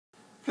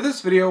For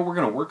this video, we're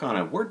going to work on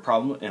a word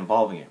problem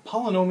involving a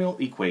polynomial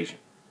equation.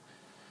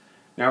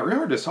 Now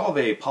remember, to solve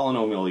a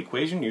polynomial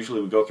equation, usually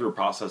we go through a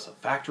process of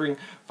factoring,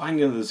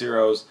 finding the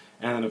zeros,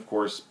 and then of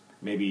course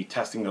maybe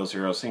testing those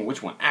zeros, seeing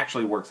which one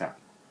actually works out.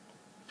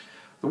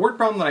 The word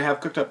problem that I have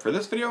cooked up for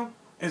this video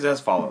is as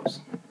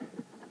follows.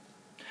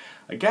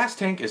 A gas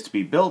tank is to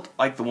be built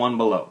like the one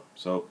below.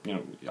 So,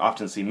 you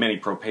often see many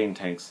propane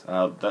tanks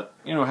that,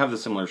 have the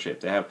similar shape.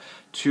 They have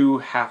two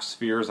half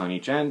spheres on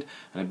each end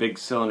and a big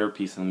cylinder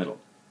piece in the middle.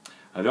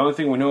 The only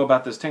thing we know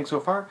about this tank so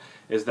far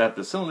is that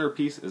the cylinder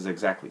piece is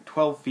exactly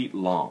 12 feet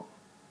long.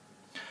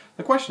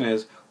 The question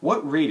is,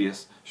 what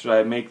radius should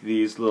I make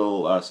these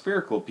little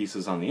spherical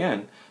pieces on the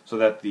end so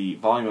that the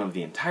volume of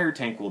the entire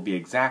tank will be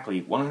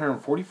exactly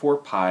 144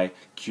 pi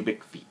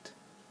cubic feet?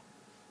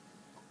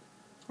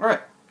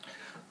 Alright,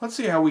 let's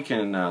see how we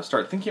can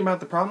start thinking about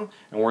the problem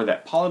and where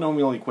that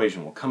polynomial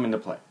equation will come into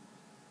play.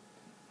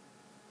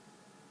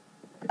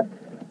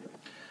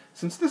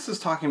 Since this is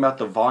talking about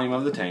the volume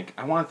of the tank,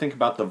 I want to think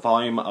about the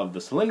volume of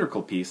the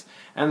cylindrical piece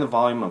and the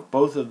volume of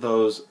both of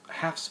those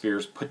half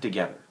spheres put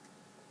together.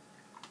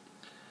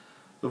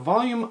 The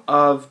volume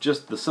of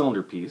just the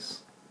cylinder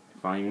piece,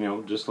 if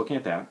I'm just looking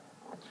at that,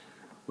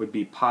 would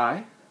be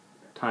pi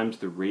times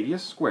the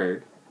radius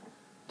squared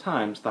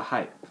times the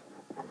height.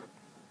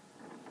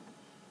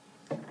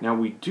 Now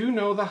we do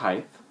know the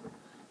height,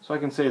 so I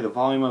can say the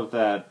volume of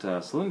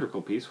that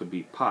cylindrical piece would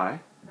be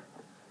pi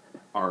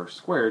r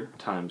squared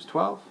times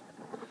 12,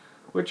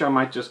 which I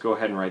might just go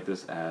ahead and write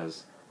this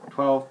as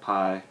 12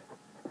 pi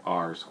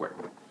r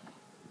squared.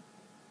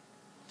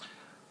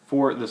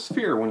 For the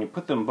sphere, when you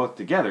put them both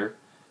together,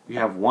 you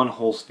have one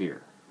whole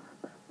sphere.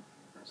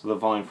 So the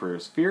volume for a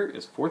sphere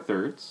is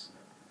 4/3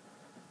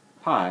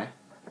 pi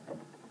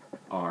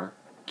r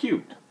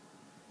cubed.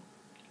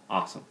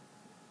 Awesome.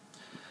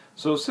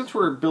 So since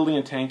we're building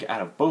a tank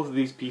out of both of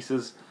these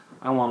pieces,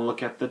 I want to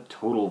look at the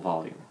total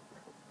volume.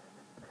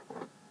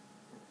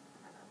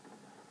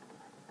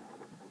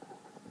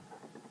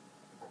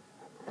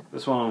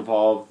 This will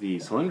involve the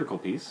cylindrical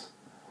piece,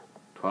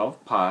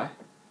 12 pi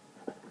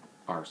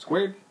r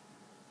squared,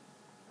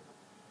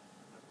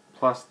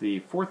 plus the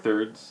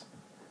 4/3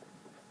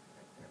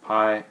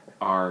 pi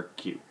r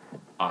cubed.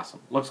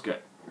 Awesome. Looks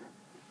good.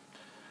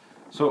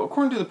 So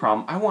according to the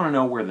problem, I want to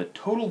know where the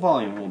total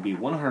volume will be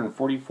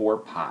 144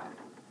 pi.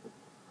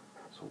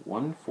 So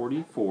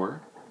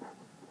 144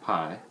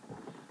 pi,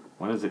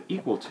 when is it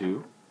equal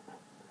to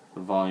the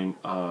volume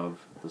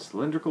of the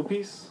cylindrical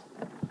piece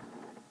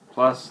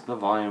plus the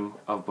volume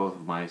of both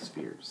of my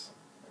spheres.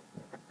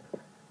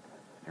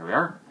 Here we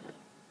are.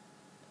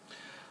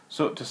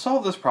 So to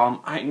solve this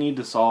problem, I need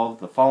to solve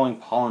the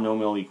following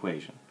polynomial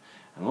equation.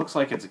 And it looks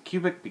like it's a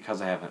cubic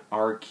because I have an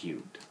r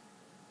cubed.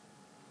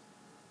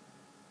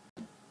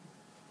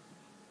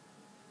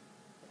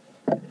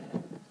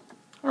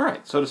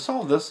 Alright, so to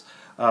solve this,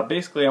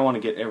 basically I want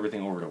to get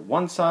everything over to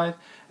one side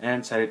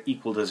and set it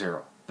equal to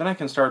 0. Then I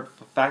can start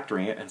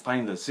factoring it and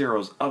finding the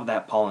zeros of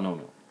that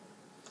polynomial.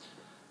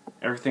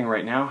 Everything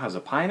right now has a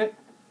pi in it,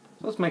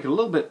 so let's make it a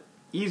little bit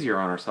easier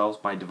on ourselves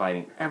by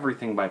dividing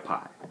everything by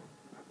pi.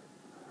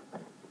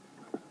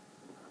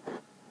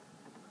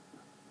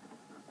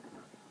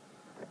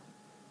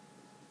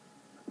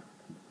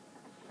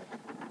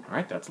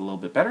 Alright, that's a little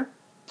bit better.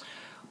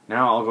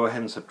 Now I'll go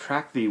ahead and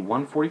subtract the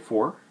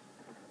 144.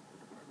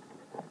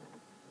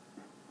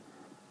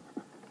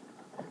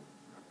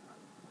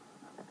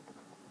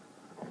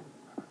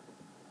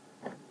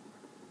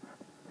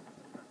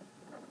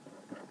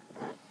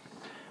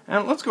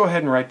 And let's go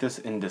ahead and write this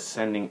in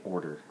descending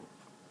order.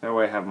 That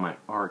way I have my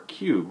r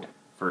cubed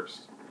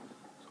first.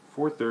 So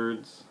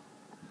 4/3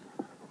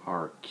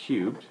 r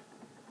cubed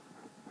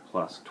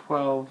plus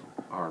 12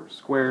 r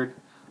squared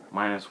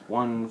minus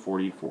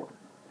 144.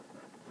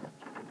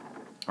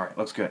 Alright,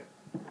 looks good.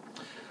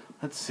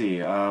 Let's see.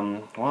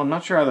 Well, I'm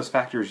not sure how this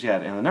factors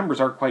yet, and the numbers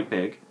are quite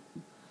big.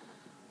 So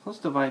let's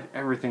divide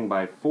everything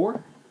by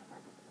 4.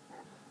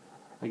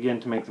 Again,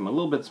 to make them a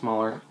little bit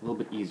smaller, a little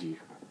bit easier.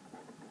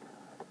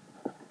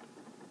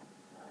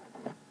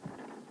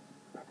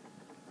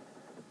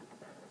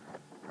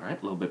 Alright,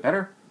 a little bit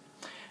better.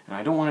 And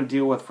I don't want to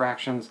deal with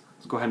fractions.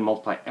 Let's go ahead and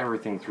multiply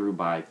everything through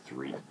by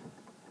 3.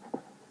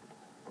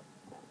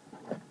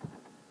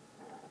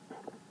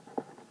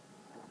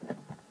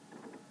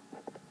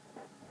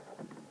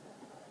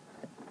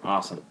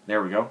 Awesome.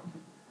 There we go.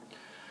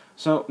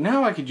 So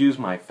now I could use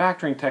my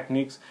factoring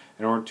techniques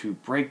in order to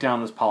break down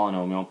this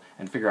polynomial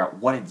and figure out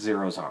what its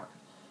zeros are.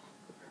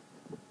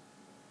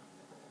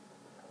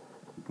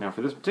 Now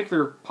for this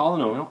particular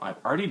polynomial,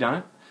 I've already done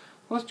it.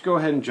 Let's go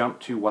ahead and jump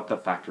to what the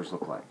factors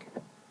look like.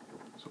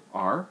 So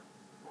r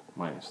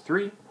minus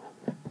 3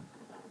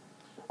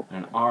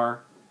 and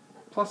r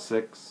plus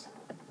 6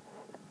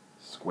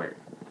 squared.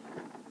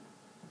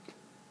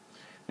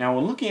 Now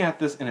when looking at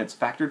this in its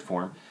factored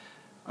form,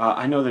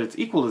 I know that it's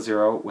equal to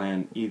 0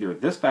 when either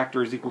this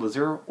factor is equal to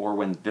 0 or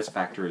when this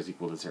factor is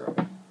equal to 0.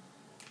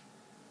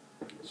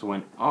 So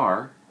when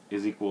r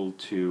is equal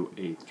to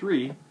a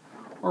 3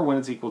 or when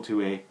it's equal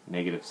to a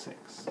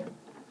 -6.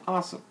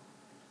 Awesome.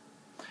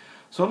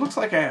 So it looks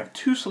like I have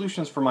two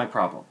solutions for my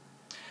problem.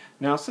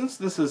 Now, since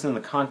this is in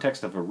the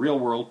context of a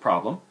real-world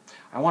problem,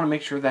 I want to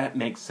make sure that it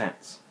makes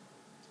sense.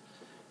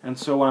 And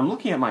so when I'm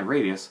looking at my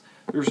radius,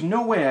 there's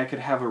no way I could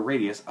have a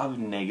radius of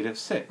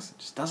 -6. It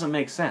just doesn't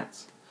make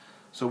sense.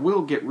 So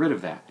we'll get rid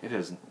of that. It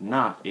is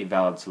not a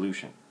valid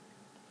solution.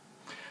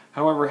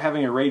 However,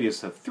 having a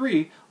radius of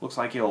 3 looks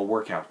like it will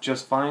work out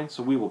just fine,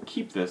 so we will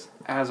keep this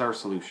as our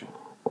solution.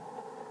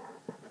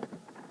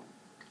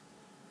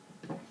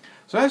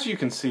 So as you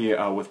can see,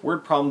 with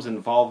word problems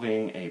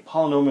involving a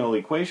polynomial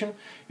equation,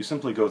 you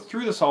simply go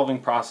through the solving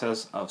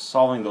process of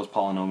solving those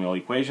polynomial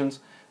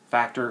equations,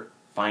 factor,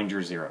 find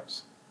your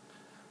zeros.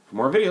 For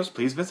more videos,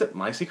 please visit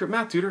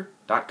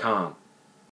mysecretmathtutor.com.